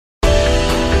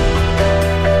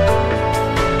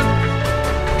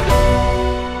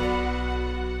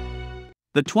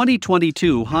The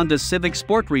 2022 Honda Civic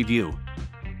Sport Review.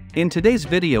 In today's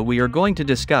video we are going to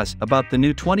discuss about the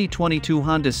new 2022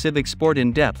 Honda Civic Sport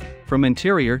in depth, from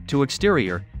interior to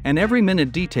exterior, and every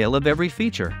minute detail of every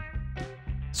feature.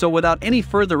 So without any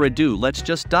further ado, let's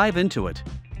just dive into it.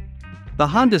 The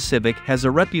Honda Civic has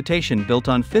a reputation built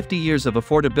on 50 years of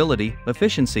affordability,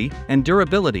 efficiency, and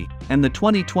durability, and the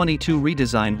 2022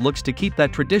 redesign looks to keep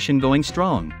that tradition going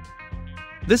strong.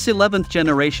 This 11th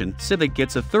generation Civic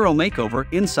gets a thorough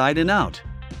makeover inside and out.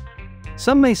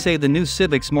 Some may say the new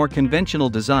Civic's more conventional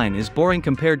design is boring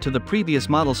compared to the previous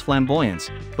model's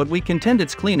flamboyance, but we contend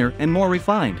it's cleaner and more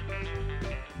refined.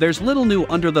 There's little new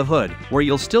under the hood, where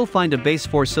you'll still find a base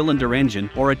 4-cylinder engine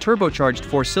or a turbocharged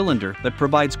 4-cylinder that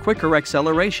provides quicker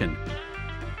acceleration.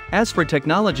 As for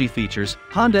technology features,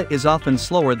 Honda is often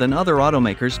slower than other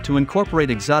automakers to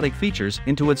incorporate exotic features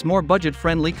into its more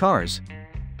budget-friendly cars.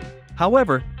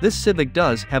 However, this Civic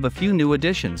does have a few new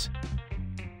additions.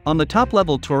 On the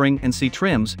top-level Touring and C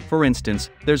trims, for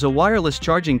instance, there's a wireless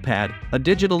charging pad, a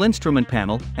digital instrument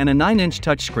panel, and a 9-inch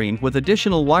touchscreen with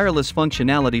additional wireless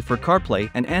functionality for CarPlay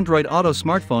and Android Auto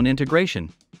smartphone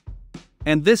integration.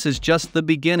 And this is just the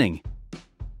beginning.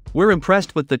 We're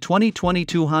impressed with the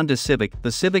 2022 Honda Civic.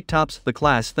 The Civic tops the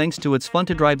class thanks to its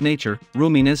fun-to-drive nature,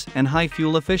 roominess, and high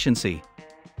fuel efficiency.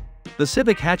 The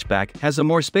Civic hatchback has a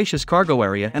more spacious cargo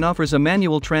area and offers a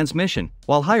manual transmission,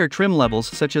 while higher trim levels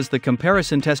such as the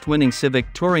comparison test-winning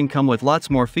Civic Touring come with lots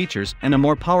more features and a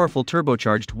more powerful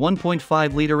turbocharged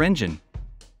 1.5-liter engine.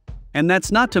 And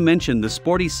that's not to mention the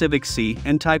sporty Civic C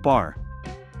and Type R.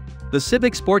 The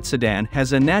Civic Sport sedan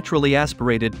has a naturally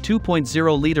aspirated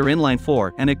 2.0-liter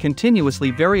inline-4 and a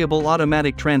continuously variable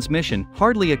automatic transmission,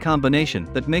 hardly a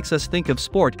combination that makes us think of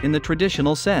sport in the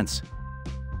traditional sense.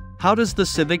 How does the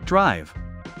Civic drive?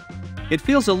 It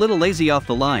feels a little lazy off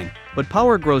the line, but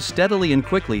power grows steadily and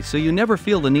quickly, so you never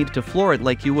feel the need to floor it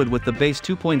like you would with the base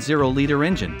 2.0-liter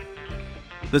engine.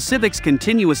 The Civic's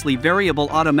continuously variable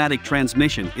automatic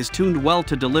transmission is tuned well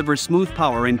to deliver smooth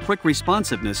power and quick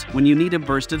responsiveness when you need a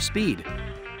burst of speed.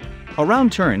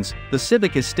 Around turns, the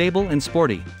Civic is stable and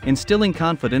sporty, instilling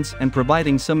confidence and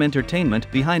providing some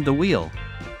entertainment behind the wheel.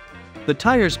 The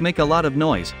tires make a lot of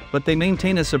noise, but they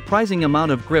maintain a surprising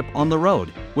amount of grip on the road,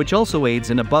 which also aids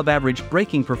in above-average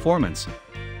braking performance.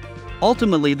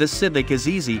 Ultimately, this Civic is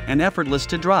easy and effortless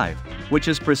to drive, which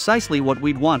is precisely what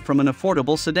we'd want from an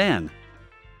affordable sedan.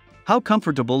 How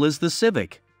comfortable is the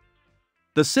Civic?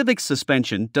 The Civic's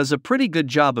suspension does a pretty good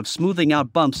job of smoothing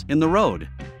out bumps in the road.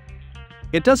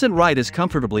 It doesn't ride as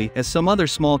comfortably as some other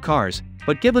small cars,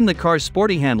 but given the car's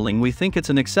sporty handling, we think it's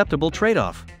an acceptable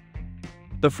trade-off.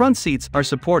 The front seats are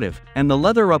supportive, and the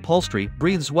leather upholstery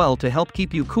breathes well to help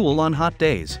keep you cool on hot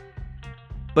days.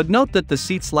 But note that the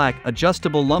seats lack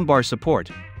adjustable lumbar support,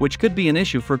 which could be an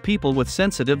issue for people with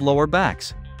sensitive lower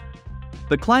backs.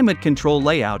 The climate control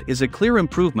layout is a clear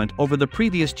improvement over the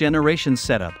previous generation's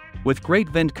setup, with great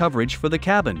vent coverage for the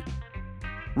cabin.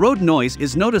 Road noise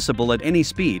is noticeable at any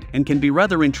speed and can be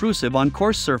rather intrusive on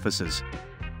coarse surfaces.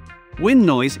 Wind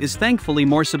noise is thankfully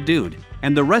more subdued,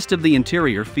 and the rest of the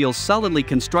interior feels solidly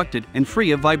constructed and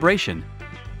free of vibration.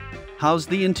 How's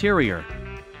the interior?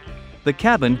 The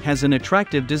cabin has an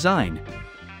attractive design.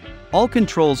 All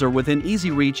controls are within easy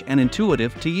reach and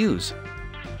intuitive to use.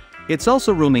 It's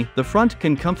also roomy. The front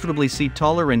can comfortably seat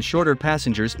taller and shorter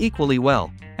passengers equally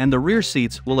well, and the rear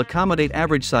seats will accommodate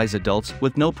average-size adults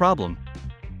with no problem.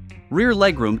 Rear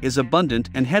legroom is abundant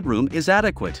and headroom is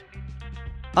adequate.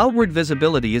 Outward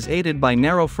visibility is aided by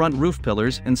narrow front roof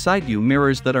pillars and side view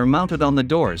mirrors that are mounted on the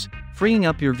doors, freeing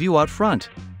up your view out front.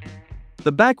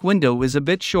 The back window is a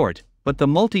bit short, but the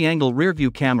multi-angle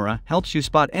rear-view camera helps you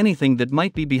spot anything that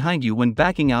might be behind you when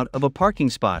backing out of a parking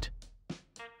spot.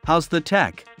 How's the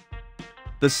tech?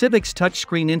 The Civic's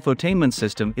touchscreen infotainment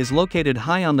system is located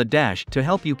high on the dash to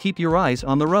help you keep your eyes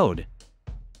on the road.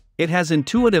 It has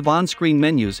intuitive on-screen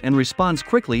menus and responds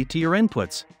quickly to your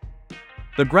inputs.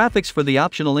 The graphics for the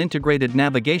optional integrated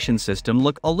navigation system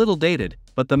look a little dated,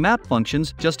 but the map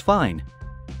functions just fine.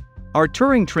 Our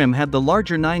Touring trim had the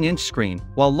larger 9-inch screen,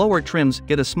 while lower trims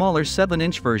get a smaller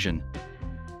 7-inch version.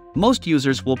 Most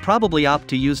users will probably opt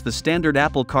to use the standard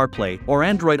Apple CarPlay or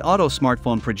Android Auto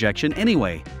smartphone projection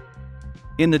anyway.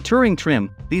 In the Touring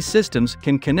trim, these systems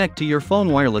can connect to your phone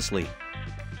wirelessly.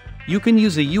 You can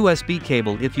use a USB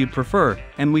cable if you prefer,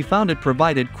 and we found it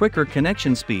provided quicker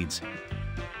connection speeds.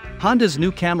 Honda's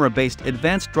new camera-based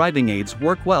advanced driving aids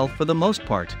work well for the most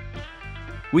part.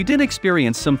 We did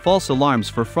experience some false alarms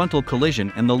for frontal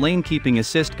collision, and the lane keeping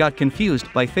assist got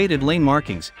confused by faded lane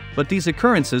markings, but these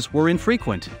occurrences were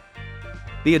infrequent.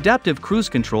 The adaptive cruise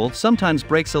control sometimes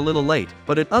brakes a little late,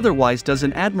 but it otherwise does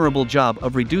an admirable job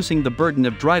of reducing the burden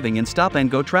of driving in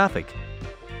stop-and-go traffic.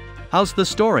 How's the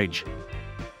storage?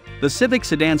 The Civic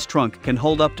sedan's trunk can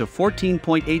hold up to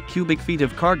 14.8 cubic feet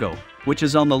of cargo, which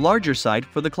is on the larger side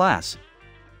for the class.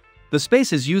 The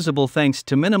space is usable thanks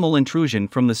to minimal intrusion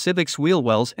from the Civic's wheel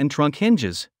wells and trunk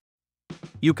hinges.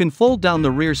 You can fold down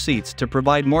the rear seats to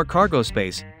provide more cargo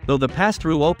space, though the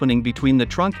pass-through opening between the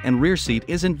trunk and rear seat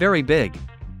isn't very big.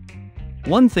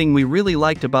 One thing we really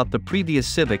liked about the previous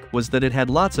Civic was that it had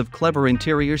lots of clever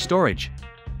interior storage.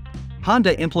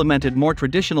 Honda implemented more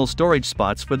traditional storage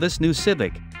spots for this new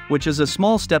Civic, which is a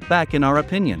small step back in our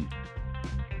opinion.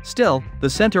 Still, the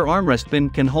center armrest bin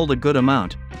can hold a good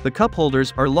amount, the cup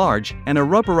holders are large, and a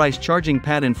rubberized charging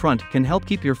pad in front can help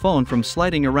keep your phone from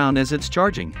sliding around as it's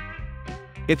charging.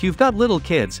 If you've got little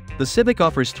kids, the Civic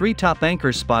offers 3 top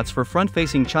anchor spots for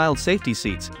front-facing child safety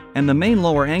seats, and the main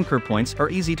lower anchor points are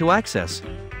easy to access.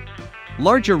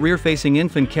 Larger rear-facing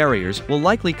infant carriers will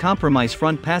likely compromise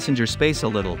front passenger space a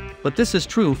little, but this is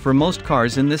true for most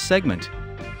cars in this segment.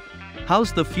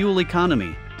 How's the fuel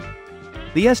economy?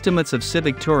 The estimates of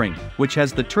Civic Touring, which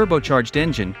has the turbocharged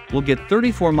engine, will get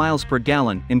 34 miles per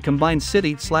gallon in combined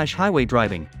city/highway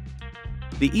driving.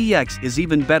 The EX is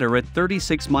even better at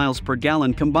 36 miles per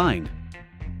gallon combined.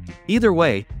 Either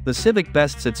way, the Civic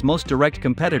bests its most direct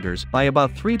competitors by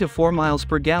about 3 to 4 miles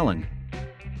per gallon.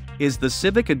 Is the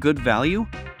Civic a good value?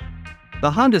 The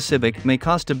Honda Civic may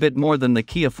cost a bit more than the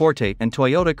Kia Forte and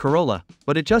Toyota Corolla,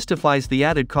 but it justifies the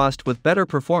added cost with better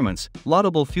performance,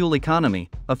 laudable fuel economy,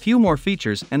 a few more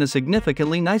features, and a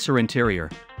significantly nicer interior.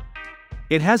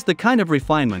 It has the kind of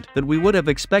refinement that we would have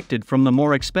expected from the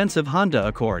more expensive Honda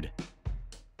Accord.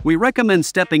 We recommend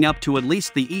stepping up to at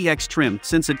least the EX trim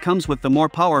since it comes with the more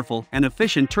powerful and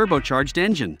efficient turbocharged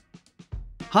engine.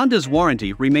 Honda's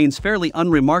warranty remains fairly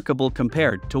unremarkable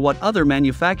compared to what other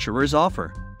manufacturers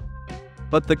offer.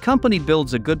 But the company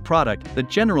builds a good product that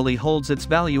generally holds its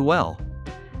value well.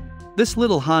 This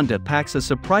little Honda packs a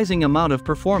surprising amount of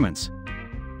performance.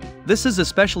 This is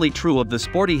especially true of the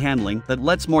sporty handling that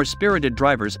lets more spirited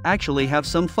drivers actually have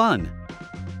some fun.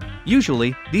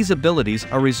 Usually, these abilities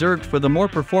are reserved for the more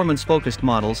performance-focused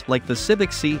models like the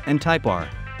Civic C and Type R.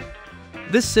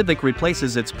 This Civic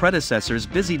replaces its predecessor's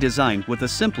busy design with a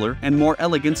simpler and more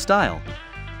elegant style.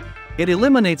 It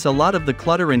eliminates a lot of the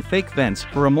clutter and fake vents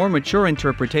for a more mature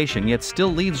interpretation, yet still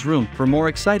leaves room for more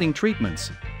exciting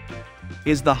treatments.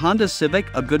 Is the Honda Civic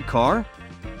a good car?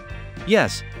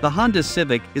 Yes, the Honda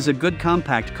Civic is a good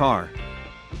compact car.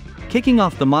 Kicking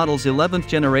off the model's 11th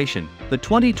generation, the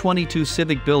 2022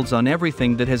 Civic builds on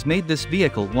everything that has made this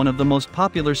vehicle one of the most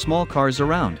popular small cars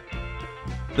around.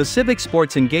 The Civic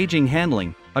sports engaging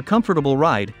handling, a comfortable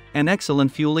ride, and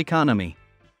excellent fuel economy.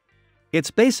 Its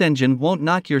base engine won't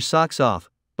knock your socks off,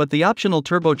 but the optional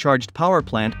turbocharged power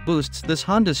plant boosts this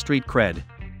Honda street cred.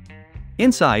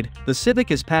 Inside, the Civic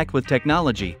is packed with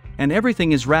technology, and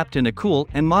everything is wrapped in a cool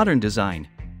and modern design.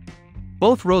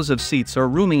 Both rows of seats are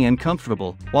roomy and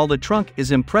comfortable, while the trunk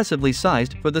is impressively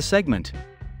sized for the segment.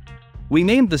 We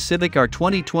named the Civic our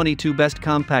 2022 Best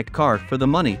Compact Car for the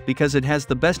money because it has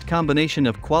the best combination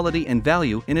of quality and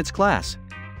value in its class.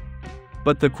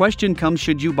 But the question comes,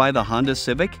 should you buy the Honda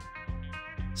Civic?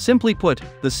 Simply put,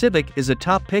 the Civic is a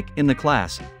top pick in the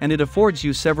class, and it affords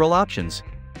you several options.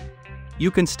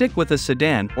 You can stick with a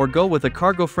sedan or go with a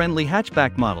cargo-friendly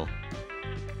hatchback model.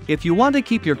 If you want to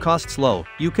keep your costs low,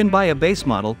 you can buy a base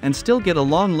model and still get a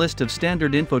long list of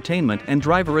standard infotainment and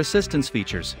driver assistance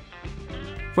features.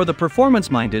 For the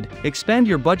performance-minded, expand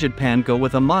your budget pan, go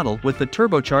with a model with the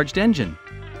turbocharged engine.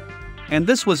 And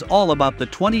this was all about the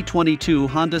 2022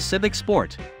 Honda Civic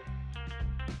Sport.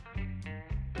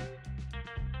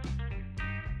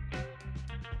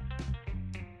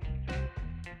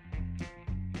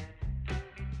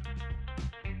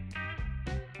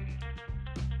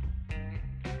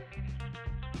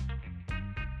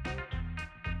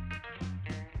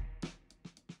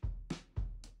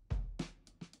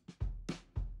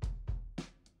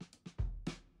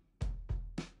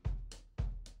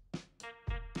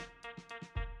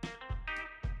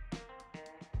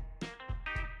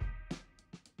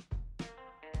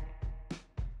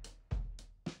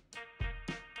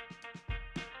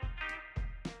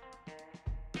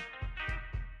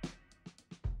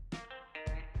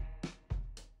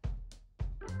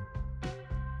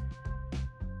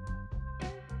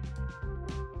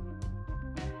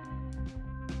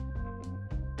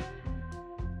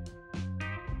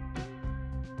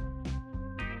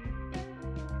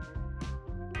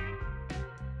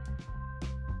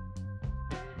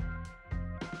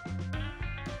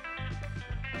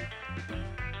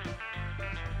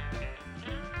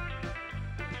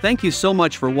 Thank you so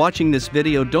much for watching this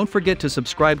video. Don't forget to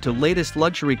subscribe to latest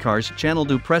luxury cars channel.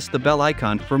 Do press the bell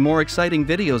icon for more exciting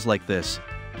videos like this.